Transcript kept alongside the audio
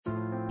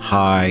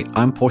Hi,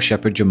 I'm Paul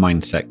Shepherd, your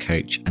mindset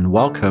coach, and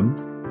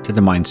welcome to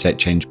the Mindset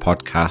Change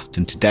podcast.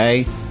 And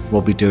today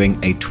we'll be doing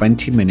a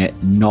 20-minute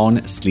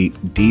non-sleep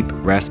deep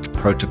rest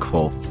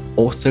protocol,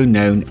 also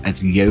known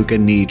as Yoga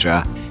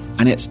Nidra,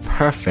 and it's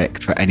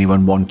perfect for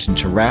anyone wanting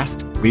to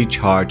rest,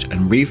 recharge,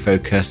 and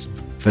refocus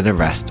for the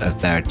rest of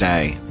their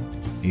day.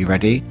 Are you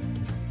ready?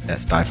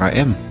 Let's dive right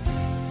in.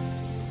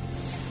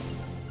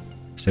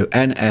 So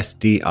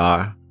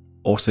NSDR,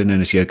 also known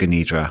as Yoga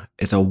Nidra,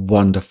 is a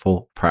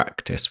wonderful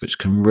practice which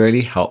can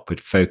really help with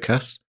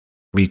focus,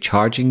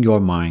 recharging your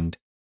mind,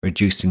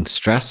 reducing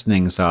stress and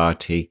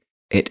anxiety.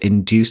 It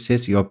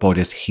induces your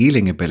body's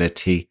healing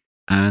ability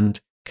and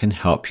can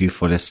help you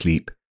fall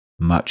asleep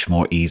much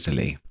more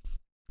easily.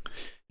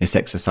 This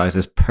exercise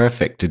is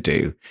perfect to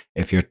do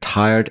if you're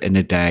tired in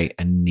a day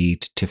and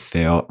need to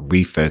feel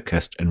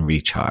refocused and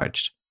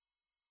recharged.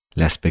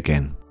 Let's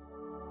begin.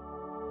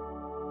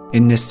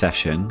 In this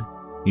session,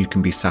 you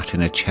can be sat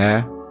in a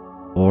chair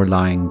or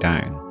lying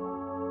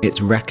down.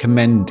 It's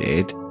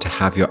recommended to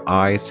have your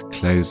eyes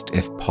closed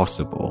if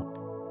possible,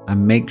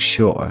 and make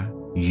sure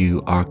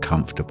you are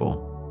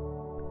comfortable.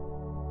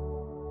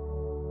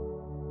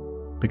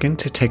 Begin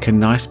to take a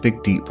nice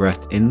big deep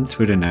breath in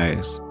through the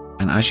nose,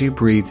 and as you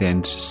breathe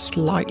in,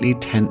 slightly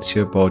tense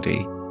your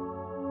body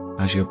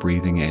as you're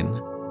breathing in.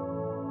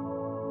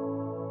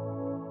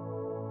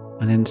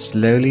 And then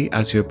slowly,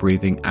 as you're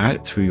breathing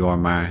out through your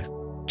mouth,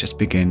 just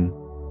begin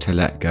to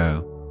let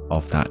go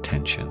of that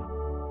tension.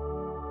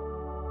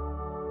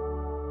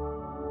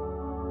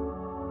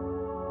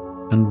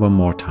 And one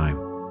more time.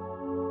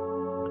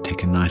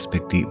 Take a nice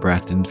big deep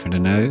breath in through the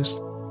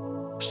nose,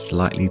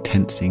 slightly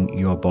tensing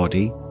your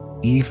body,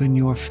 even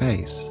your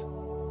face.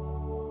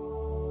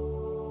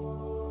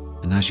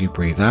 And as you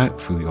breathe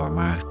out through your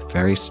mouth,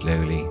 very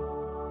slowly,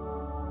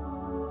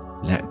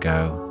 let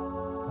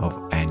go of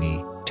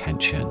any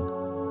tension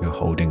you're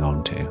holding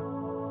on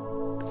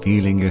to,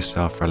 feeling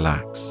yourself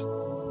relax.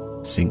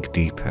 Sink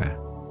deeper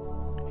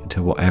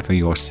into whatever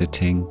you're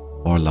sitting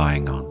or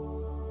lying on.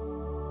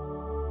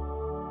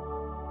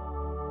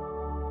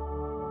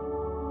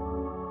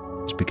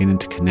 Just beginning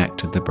to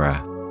connect with the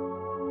breath.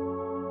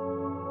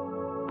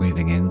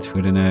 Breathing in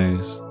through the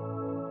nose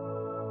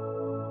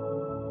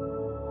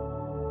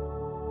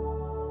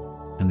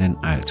and then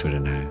out through the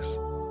nose.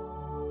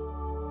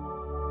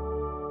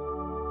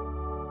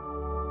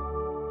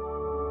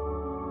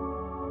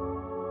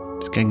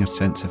 Just getting a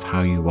sense of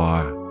how you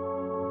are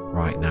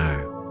right now,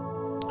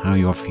 how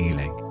you're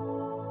feeling.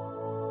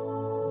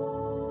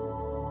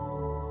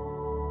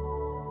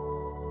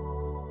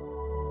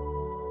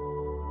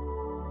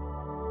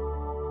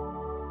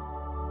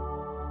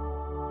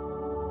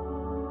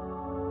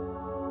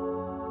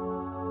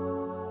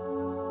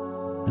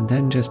 And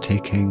then just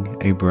taking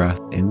a breath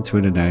in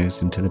through the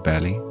nose into the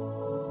belly,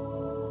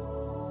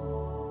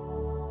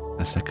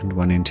 a second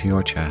one into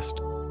your chest,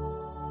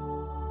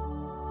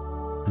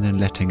 and then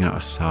letting out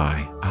a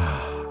sigh.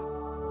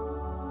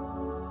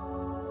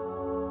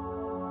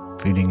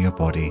 Feeling your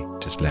body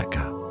just let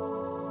go.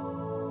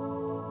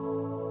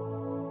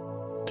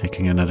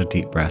 Taking another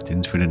deep breath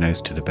in through the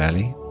nose to the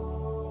belly,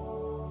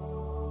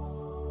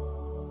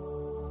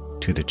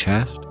 to the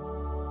chest,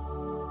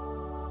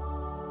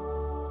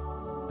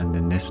 and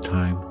then this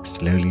time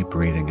slowly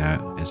breathing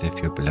out as if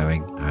you're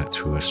blowing out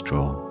through a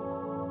straw.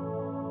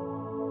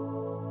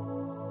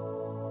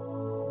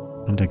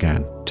 And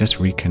again, just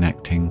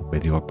reconnecting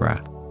with your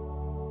breath.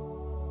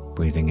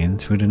 Breathing in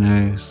through the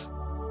nose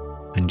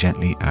and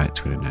gently out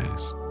through the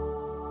nose.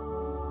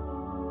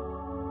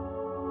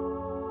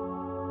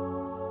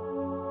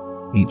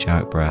 Each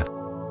out breath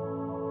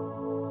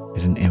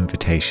is an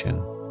invitation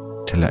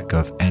to let go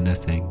of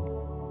anything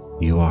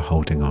you are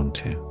holding on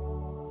to.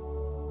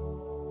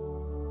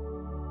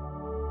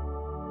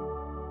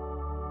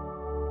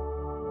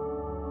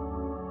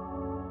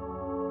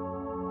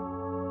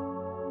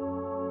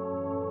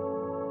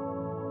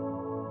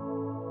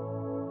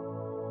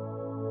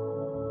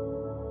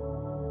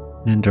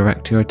 Then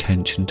direct your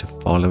attention to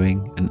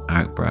following an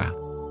out breath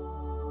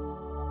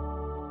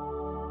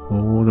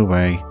all the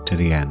way to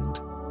the end.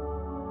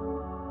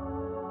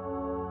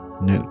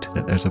 Note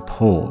that there's a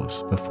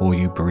pause before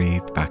you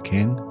breathe back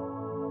in.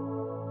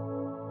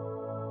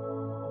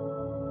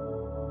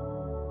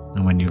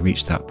 And when you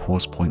reach that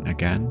pause point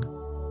again,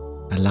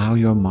 allow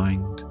your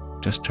mind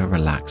just to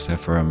relax there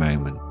for a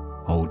moment,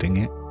 holding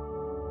it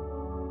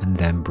and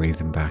then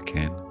breathing back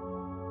in.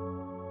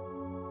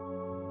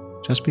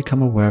 Just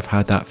become aware of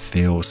how that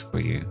feels for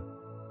you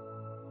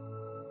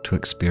to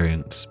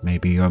experience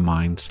maybe your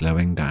mind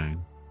slowing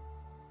down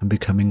and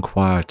becoming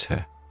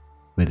quieter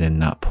within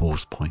that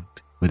pause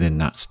point, within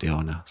that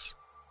stillness.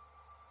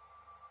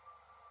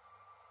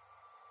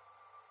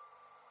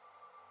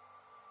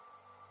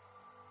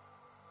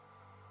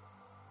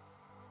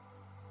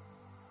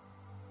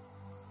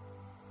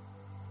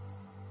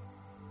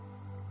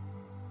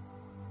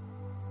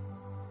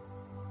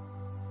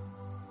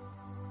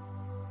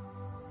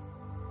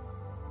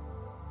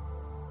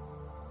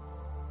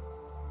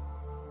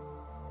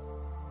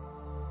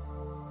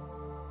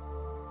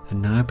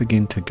 And now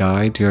begin to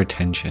guide your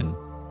attention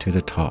to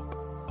the top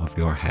of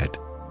your head.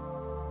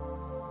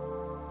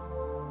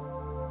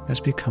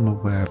 Just become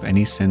aware of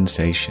any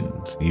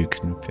sensations you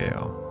can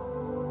feel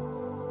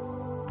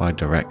by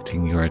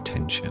directing your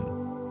attention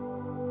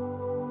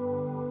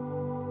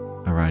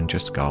around your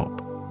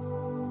scalp,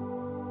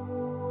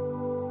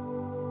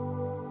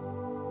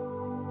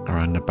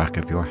 around the back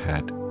of your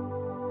head.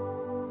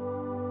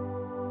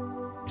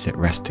 Is it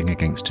resting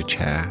against a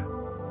chair,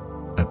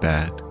 a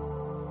bed,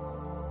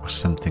 or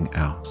something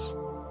else?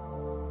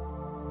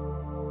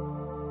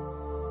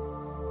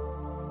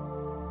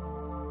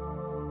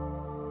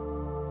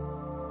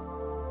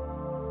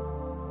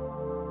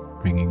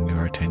 Bringing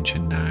your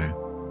attention now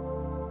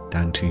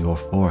down to your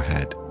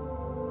forehead.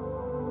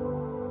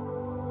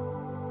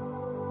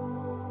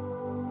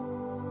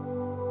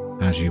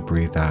 As you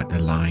breathe out, the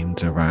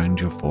lines around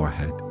your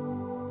forehead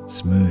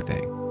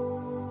smoothing,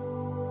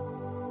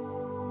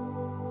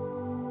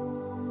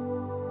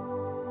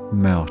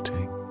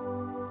 melting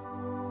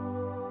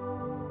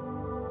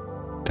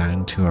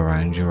down to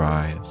around your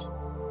eyes.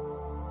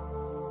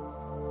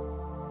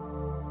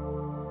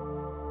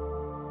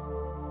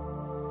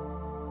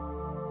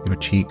 Your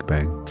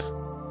cheekbones,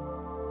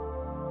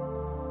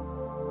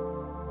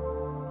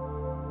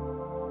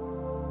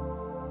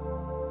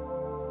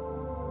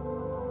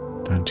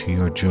 down to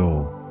your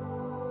jaw,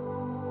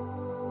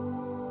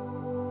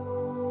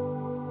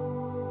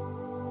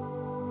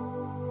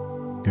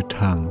 your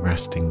tongue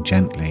resting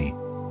gently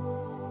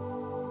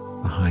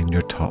behind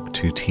your top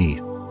two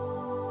teeth.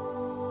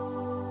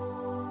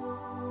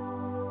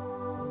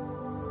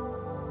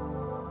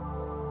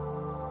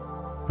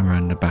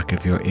 Around the back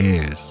of your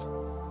ears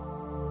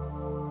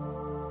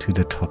to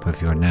the top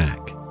of your neck.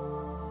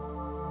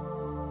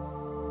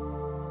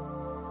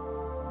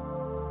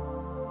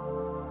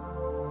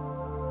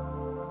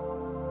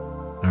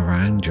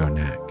 Around your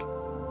neck.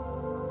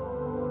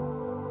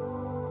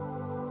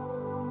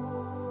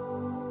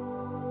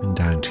 And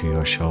down to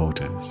your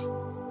shoulders.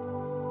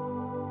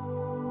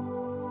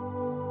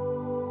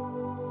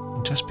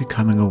 And just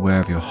becoming aware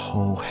of your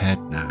whole head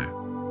now.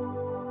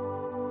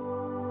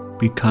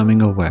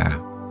 Becoming aware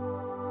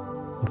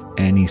of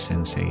any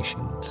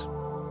sensations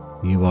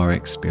you are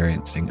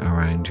experiencing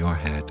around your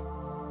head.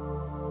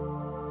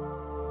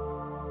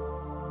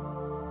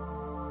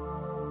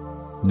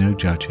 No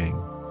judging,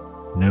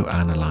 no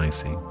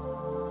analyzing,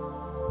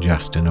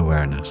 just an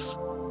awareness.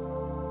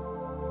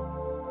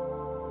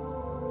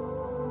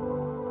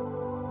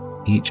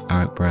 Each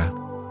out breath,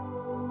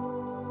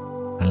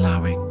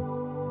 allowing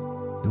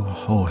your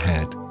whole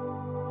head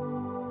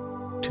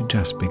to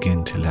just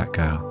begin to let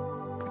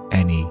go of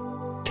any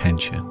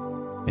tension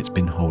it's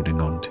been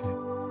holding on to.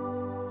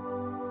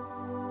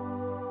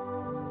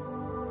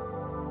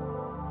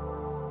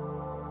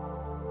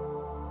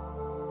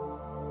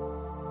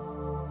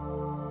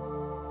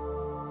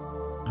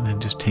 And then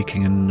just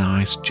taking a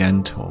nice,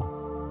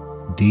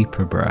 gentle,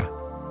 deeper breath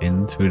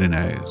in through the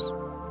nose,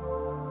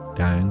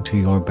 down to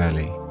your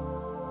belly.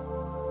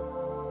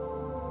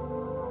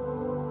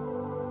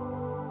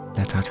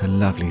 Let out a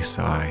lovely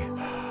sigh.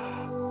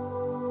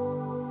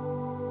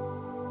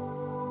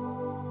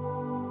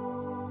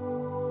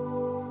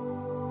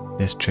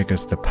 This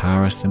triggers the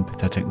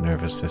parasympathetic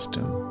nervous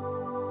system,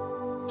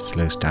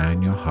 slows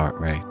down your heart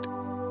rate,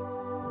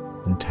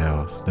 and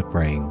tells the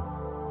brain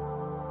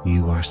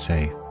you are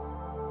safe.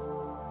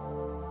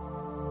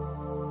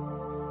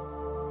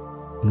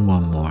 And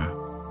one more.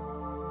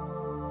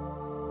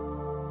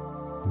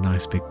 A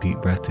nice big deep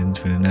breath in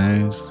through the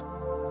nose,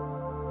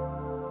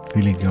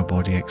 feeling your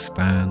body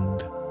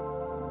expand,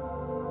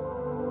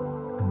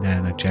 and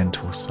then a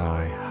gentle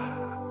sigh.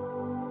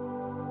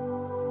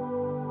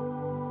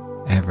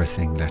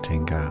 Everything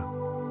letting go.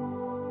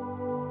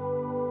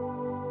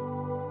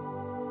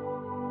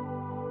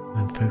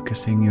 And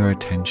focusing your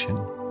attention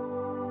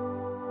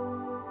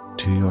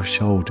to your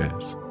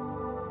shoulders,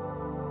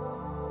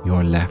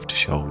 your left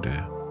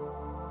shoulder.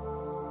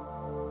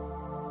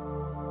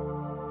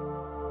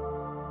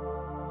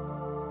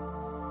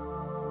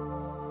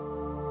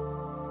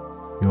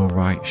 Your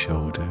right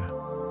shoulder.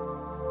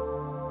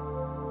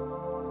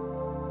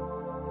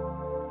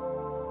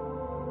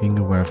 Being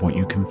aware of what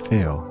you can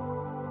feel.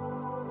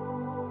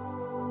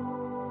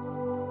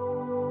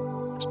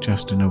 It's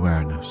just an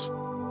awareness.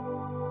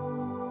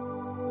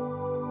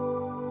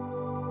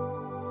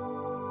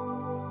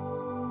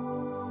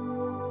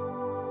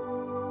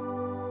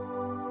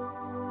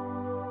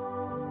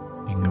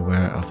 Being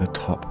aware of the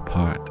top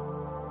part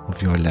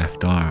of your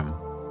left arm.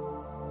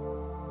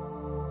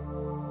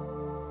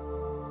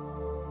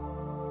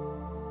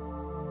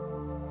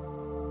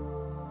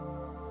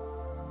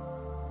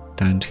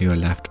 Down to your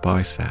left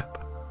bicep.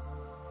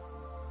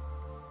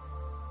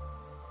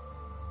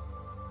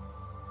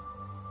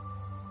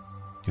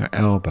 Your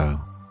elbow.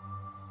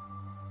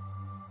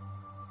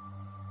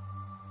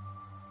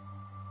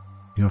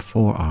 Your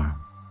forearm.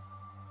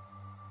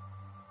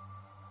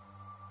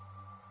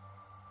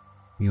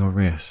 Your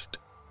wrist.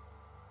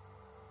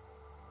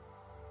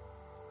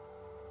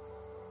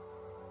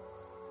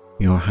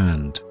 Your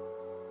hand.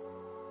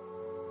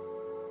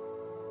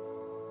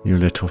 your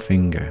little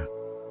finger,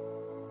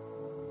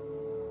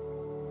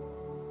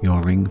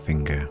 your ring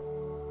finger,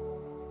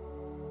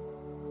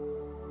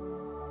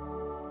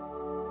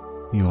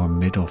 your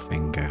middle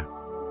finger,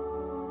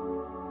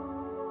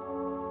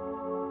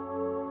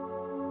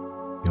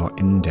 your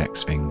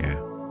index finger,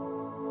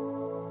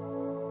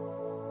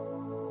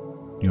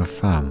 your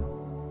thumb,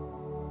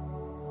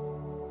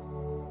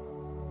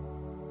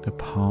 the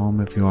palm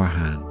of your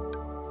hand.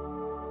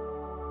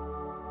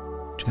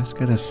 Just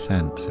get a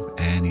sense of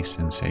any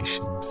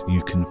sensations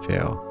you can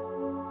feel.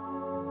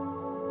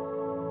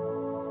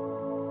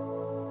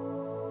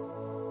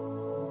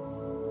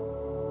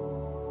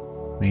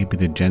 Maybe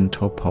the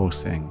gentle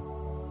pulsing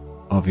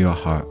of your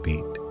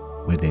heartbeat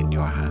within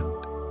your hand.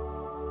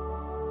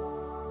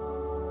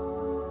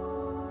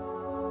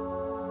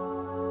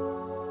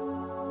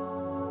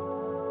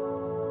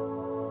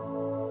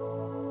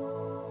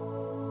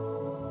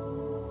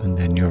 And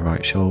then your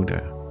right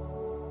shoulder,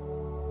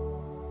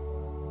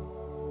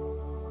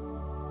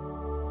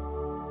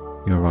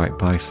 your right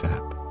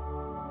bicep,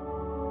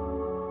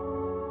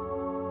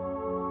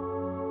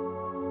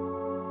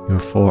 your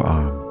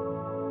forearm,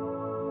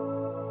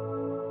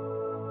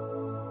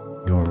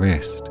 your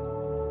wrist,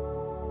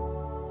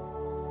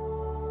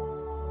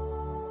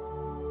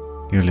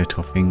 your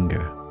little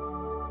finger,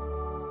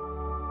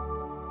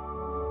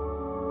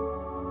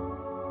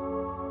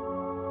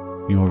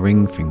 your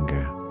ring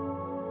finger,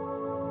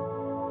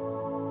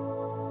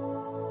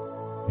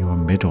 your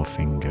middle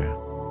finger,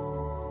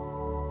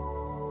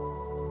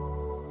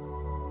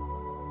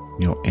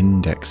 your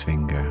index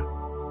finger,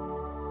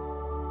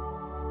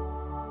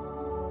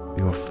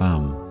 your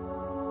thumb,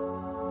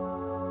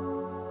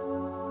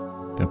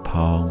 the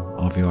palm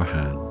of your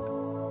hand,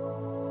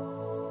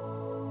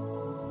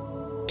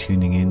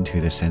 tuning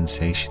into the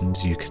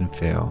sensations you can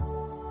feel.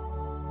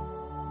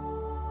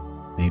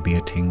 Maybe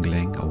a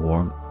tingling, a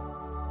warmth,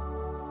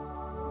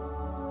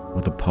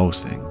 or the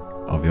pulsing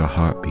of your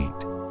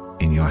heartbeat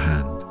in your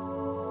hand.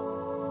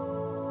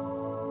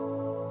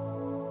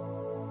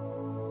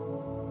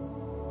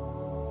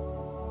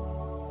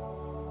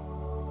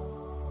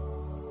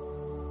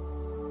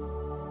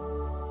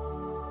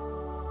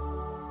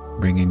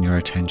 Bringing your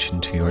attention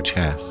to your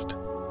chest.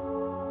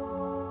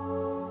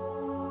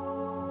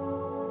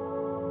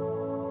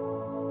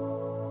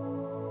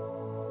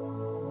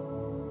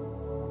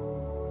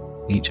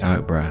 Each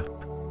out-breath,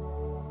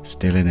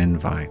 still an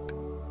invite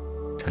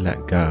to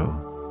let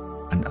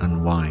go and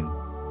unwind.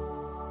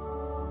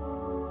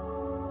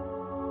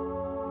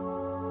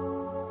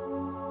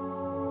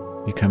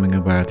 Becoming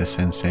aware of the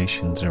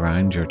sensations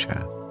around your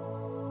chest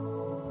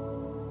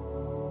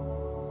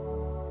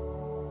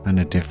and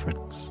the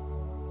difference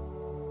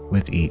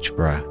with each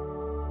breath.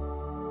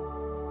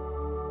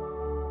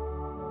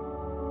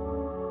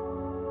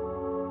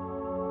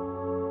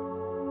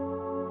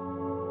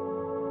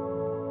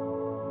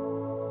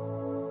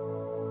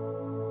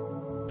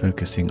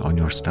 Focusing on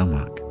your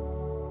stomach,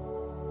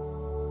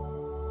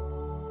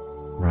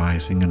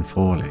 rising and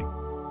falling.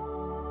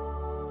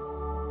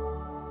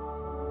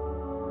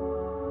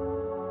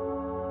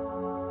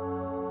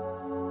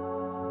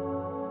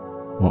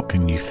 What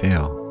can you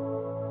feel?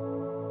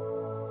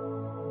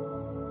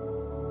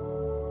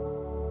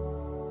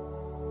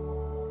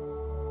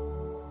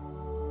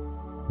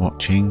 What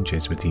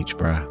changes with each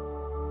breath?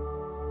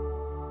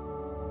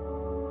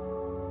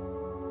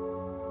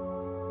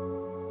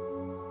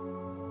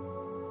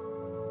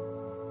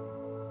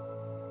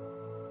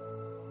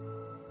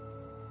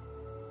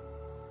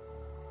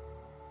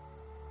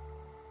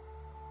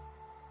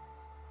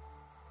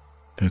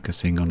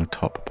 Focusing on the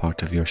top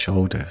part of your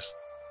shoulders.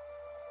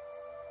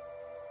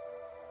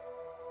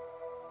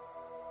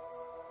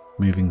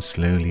 Moving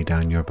slowly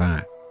down your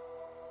back.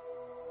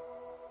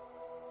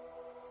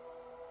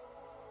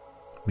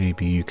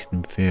 Maybe you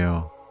can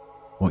feel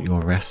what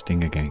you're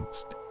resting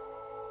against,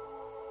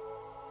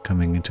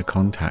 coming into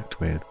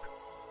contact with,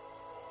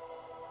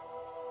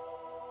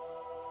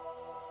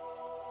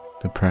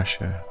 the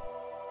pressure,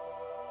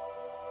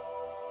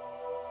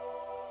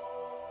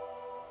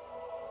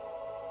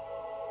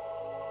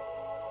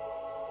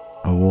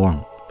 a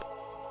warmth,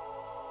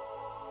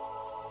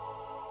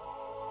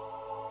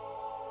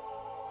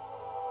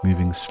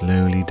 moving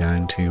slowly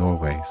down to your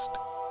waist.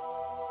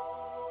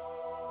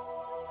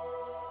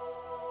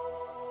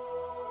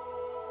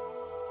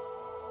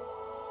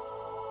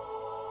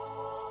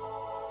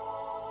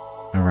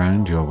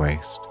 Around your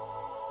waist,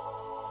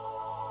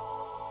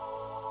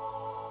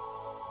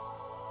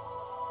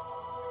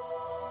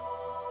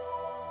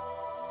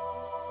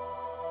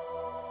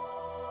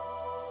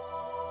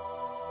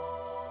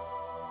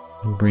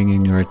 and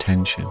bringing your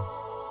attention,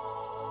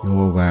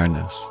 your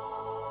awareness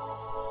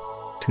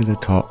to the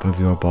top of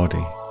your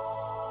body.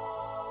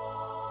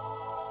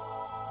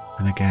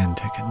 And again,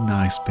 take a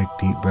nice big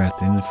deep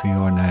breath in through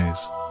your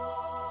nose,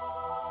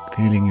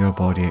 feeling your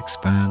body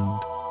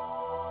expand.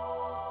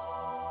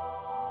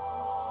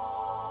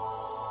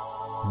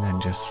 And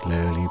then just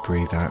slowly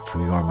breathe out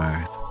through your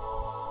mouth,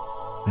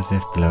 as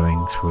if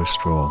blowing through a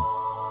straw.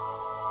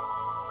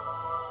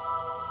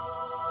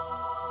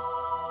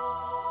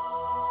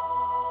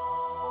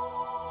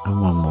 And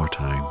one more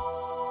time.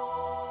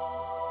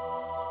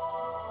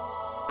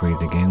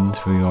 Breathing in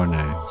through your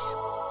nose.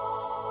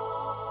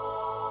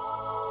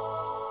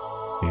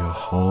 Feel your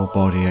whole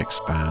body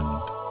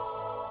expand.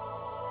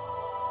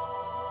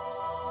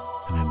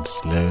 And then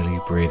slowly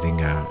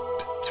breathing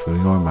out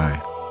through your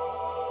mouth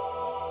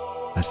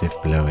as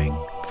if blowing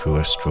through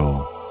a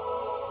straw.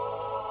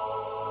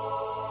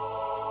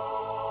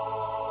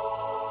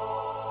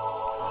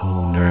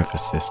 Whole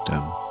nervous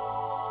system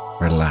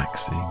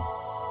relaxing,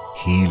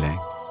 healing,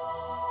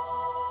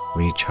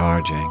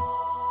 recharging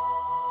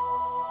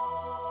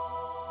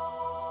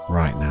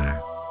right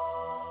now.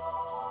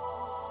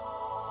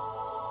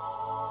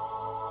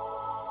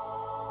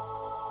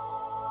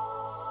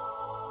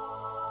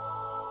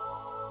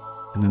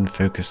 And then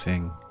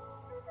focusing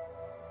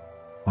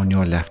on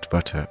your left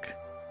buttock,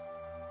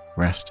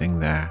 resting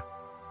there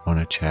on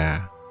a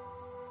chair,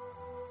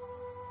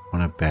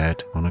 on a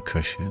bed, on a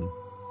cushion,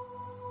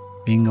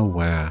 being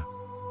aware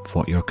of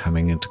what you're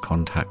coming into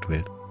contact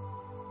with.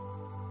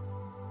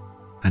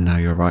 And now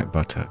your right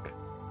buttock,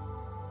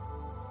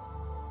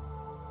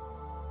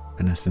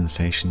 and the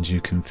sensations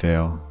you can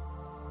feel.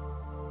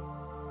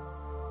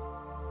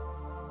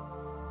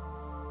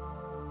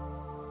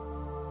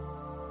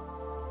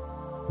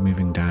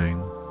 Moving down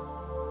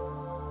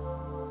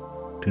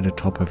to the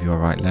top of your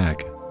right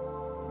leg,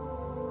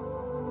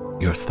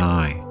 your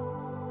thigh,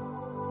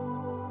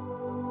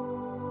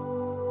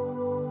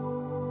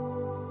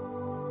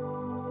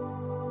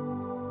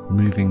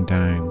 moving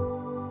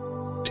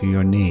down to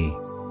your knee,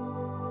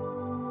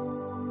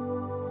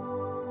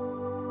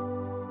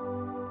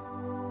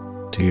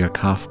 to your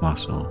calf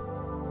muscle,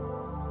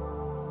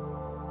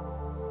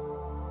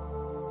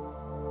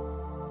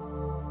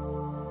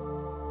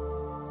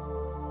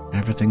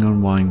 everything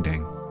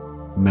unwinding,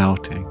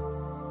 melting,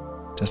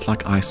 just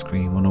like ice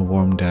cream on a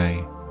warm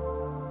day.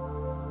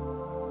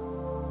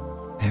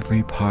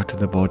 Every part of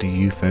the body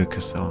you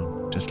focus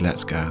on just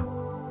lets go.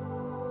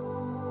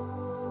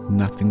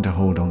 Nothing to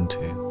hold on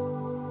to.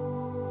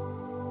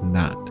 And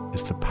that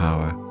is the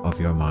power of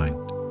your mind.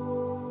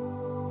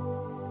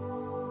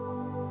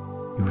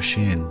 Your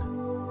shin,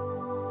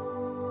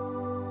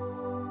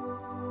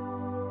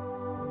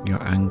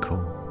 your ankle,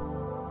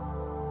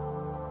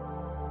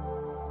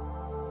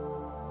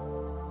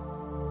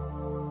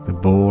 the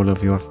ball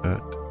of your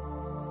foot,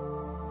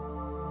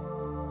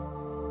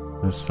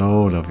 the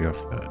sole of your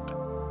foot,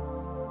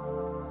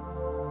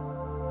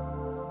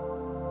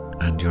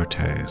 and your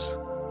toes.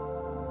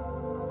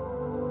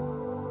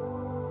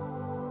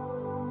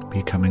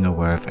 Becoming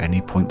aware of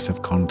any points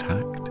of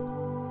contact,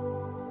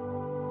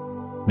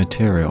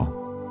 material,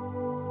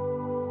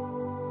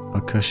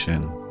 a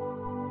cushion,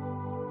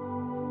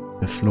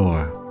 the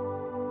floor.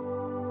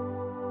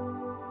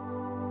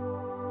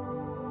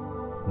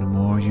 The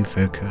more you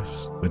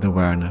focus with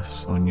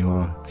awareness on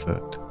your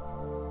foot,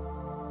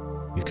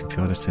 you can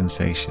feel the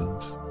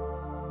sensations,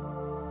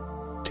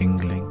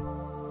 tingling,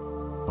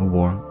 a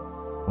warmth,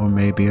 or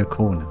maybe a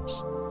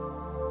coolness.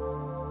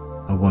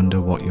 I wonder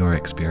what you're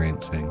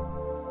experiencing.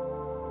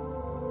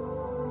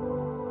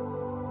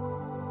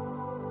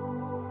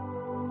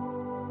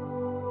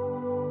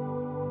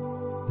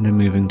 And then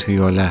moving to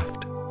your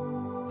left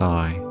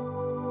thigh,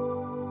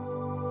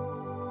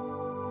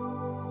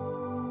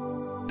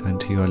 down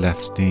to your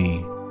left knee,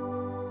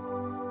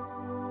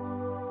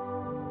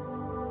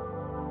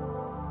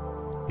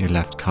 your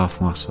left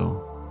calf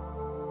muscle,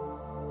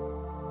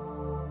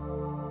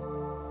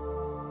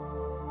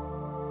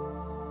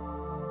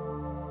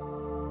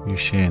 your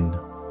shin,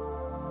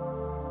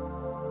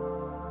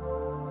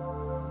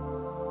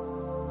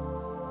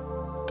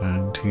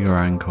 down to your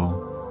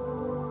ankle,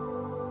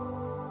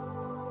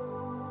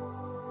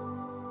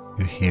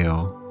 your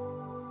heel,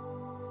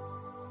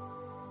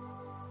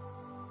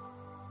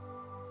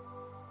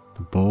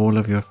 the ball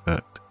of your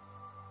foot,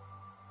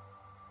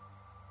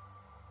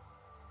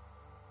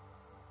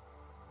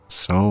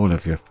 sole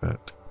of your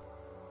foot,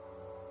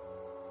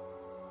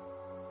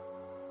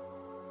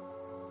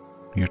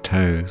 your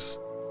toes,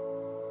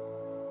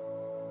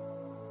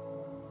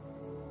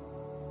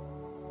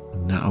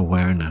 and that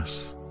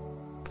awareness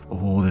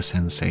of all the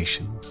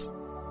sensations,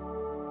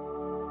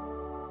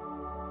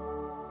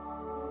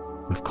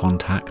 with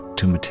contact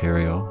to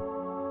material,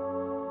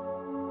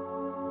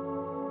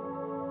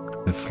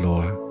 the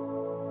floor,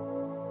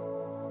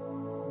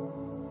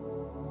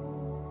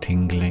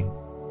 tingling,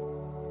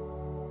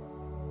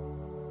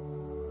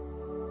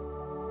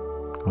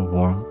 a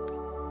warmth,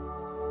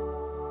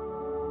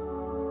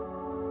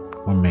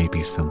 or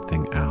maybe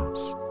something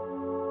else.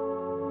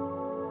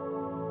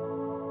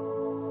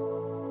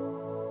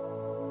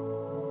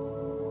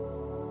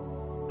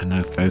 And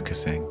now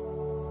focusing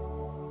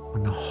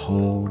on the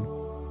whole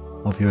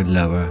of your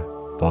lower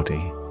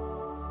body,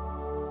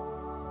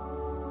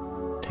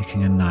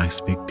 taking a nice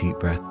big deep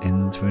breath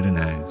in through the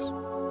nose,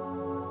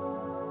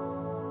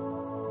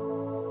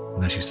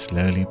 and as you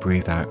slowly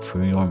breathe out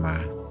through your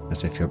mouth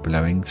as if you're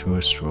blowing through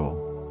a straw,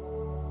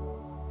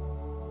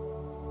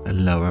 the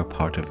lower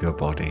part of your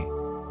body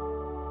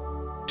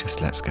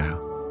just lets go.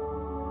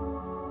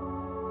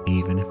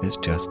 even if it's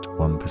just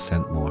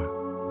 1%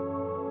 more.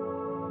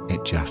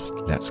 It just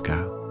lets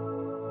go.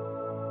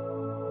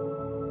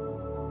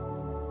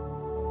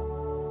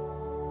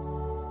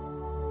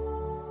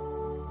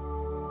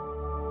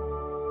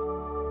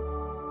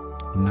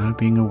 Now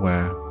being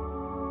aware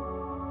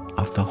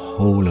of the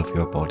whole of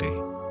your body,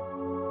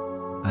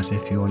 as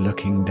if you're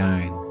looking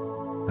down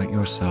at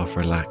yourself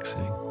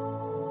relaxing.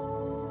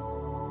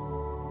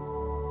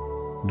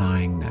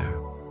 Lying there,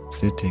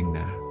 sitting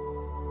there.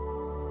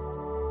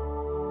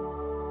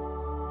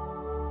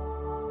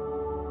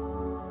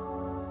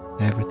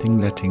 Everything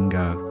letting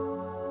go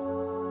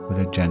with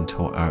a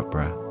gentle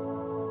out-breath.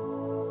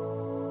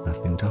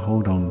 Nothing to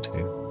hold on to.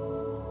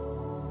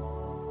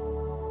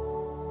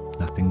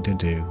 Nothing to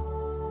do.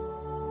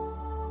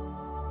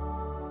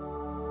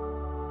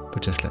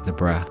 But just let the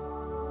breath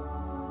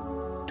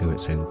do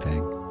its own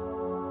thing.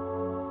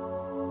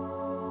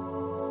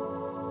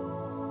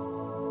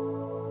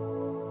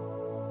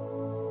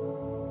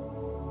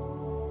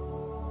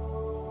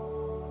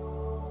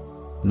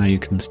 Now you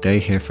can stay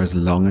here for as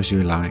long as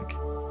you like,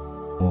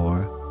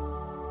 or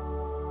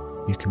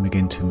you can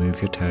begin to move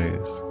your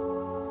toes,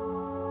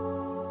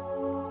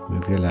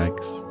 move your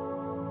legs,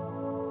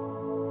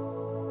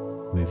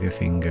 move your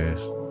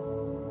fingers,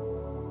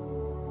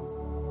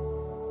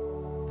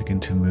 begin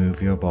to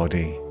move your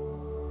body.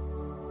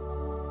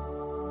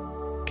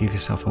 Give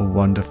yourself a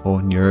wonderful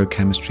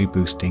neurochemistry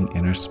boosting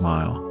inner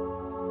smile.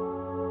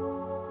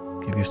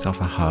 Give yourself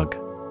a hug.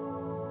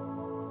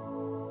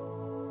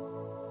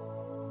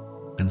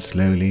 And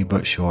slowly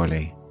but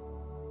surely,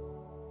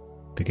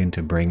 begin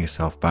to bring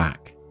yourself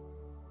back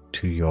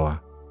to your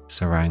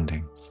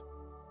surroundings.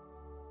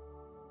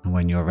 And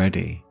when you're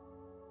ready,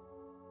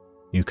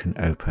 you can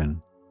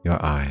open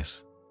your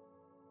eyes.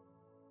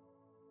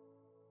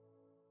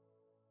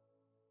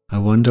 I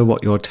wonder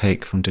what you'll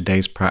take from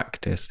today's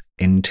practice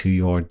into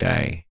your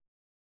day,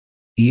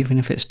 even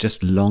if it's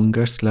just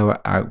longer, slower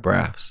out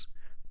breaths,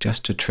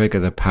 just to trigger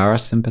the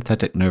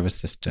parasympathetic nervous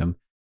system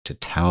to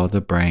tell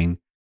the brain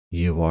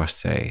you are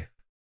safe.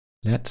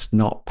 Let's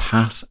not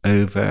pass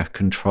over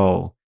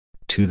control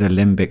to the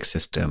limbic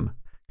system,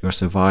 your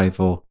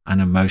survival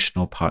and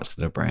emotional parts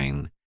of the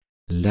brain.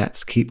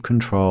 Let's keep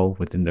control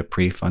within the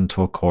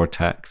prefrontal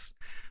cortex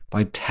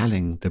by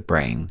telling the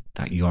brain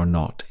that you're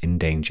not in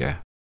danger.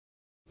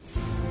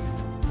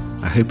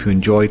 I hope you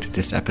enjoyed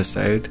this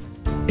episode.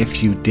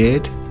 If you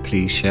did,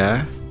 please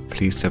share,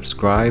 please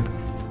subscribe,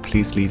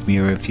 please leave me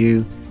a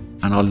review,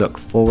 and I'll look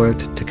forward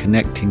to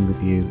connecting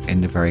with you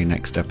in the very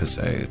next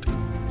episode.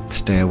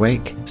 Stay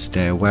awake,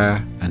 stay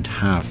aware, and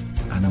have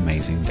an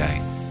amazing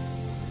day.